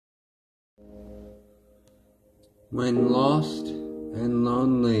When lost and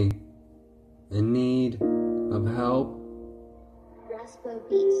lonely, in need of help,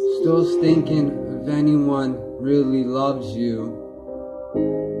 still thinking if anyone really loves you.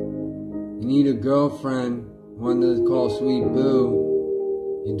 You need a girlfriend, one to call sweet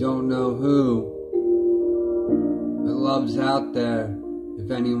boo. You don't know who, but love's out there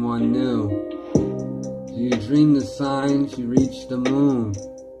if anyone knew. Do you dream the signs you reach the moon?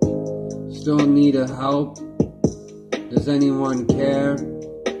 Still need a help? Does anyone care?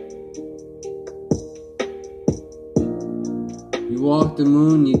 You walk the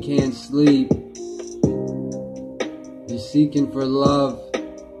moon, you can't sleep. You're seeking for love.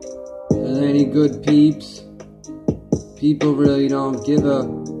 Are there any good peeps? People really don't give a,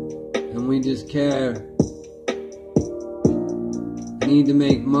 and we just care. I need to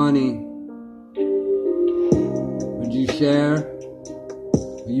make money. Would you share?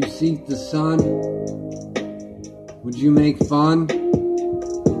 Will you seek the sun? Would you make fun?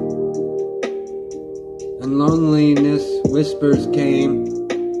 And loneliness whispers came,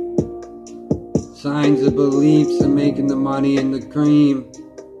 signs of beliefs and making the money and the cream,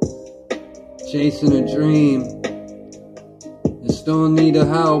 chasing a dream. You still need a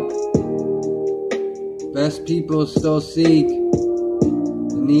help. Best people still seek,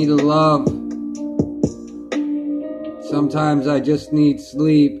 you need a love. Sometimes I just need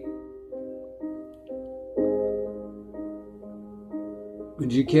sleep.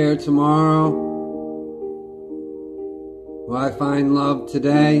 Would you care tomorrow? Will I find love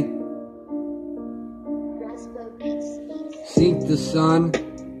today? Seek the sun.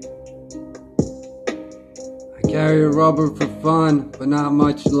 I carry a rubber for fun, but not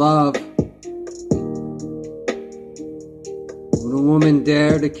much love. Would a woman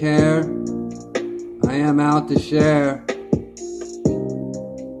dare to care? I am out to share.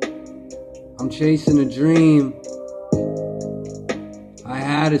 I'm chasing a dream. I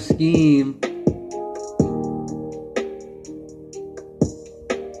had a scheme,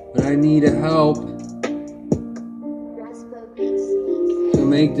 but I need a help to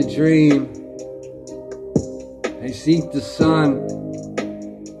make the dream. I seek the sun.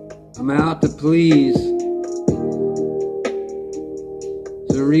 I'm out to please.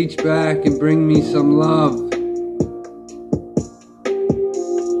 So reach back and bring me some love.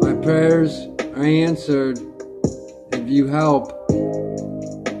 My prayers are answered if you help.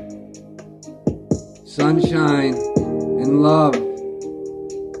 Sunshine and love,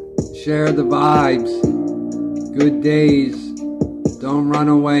 share the vibes, good days, don't run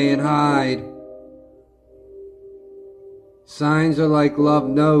away and hide. Signs are like love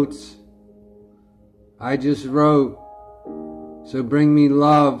notes I just wrote, so bring me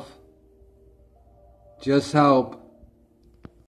love, just help.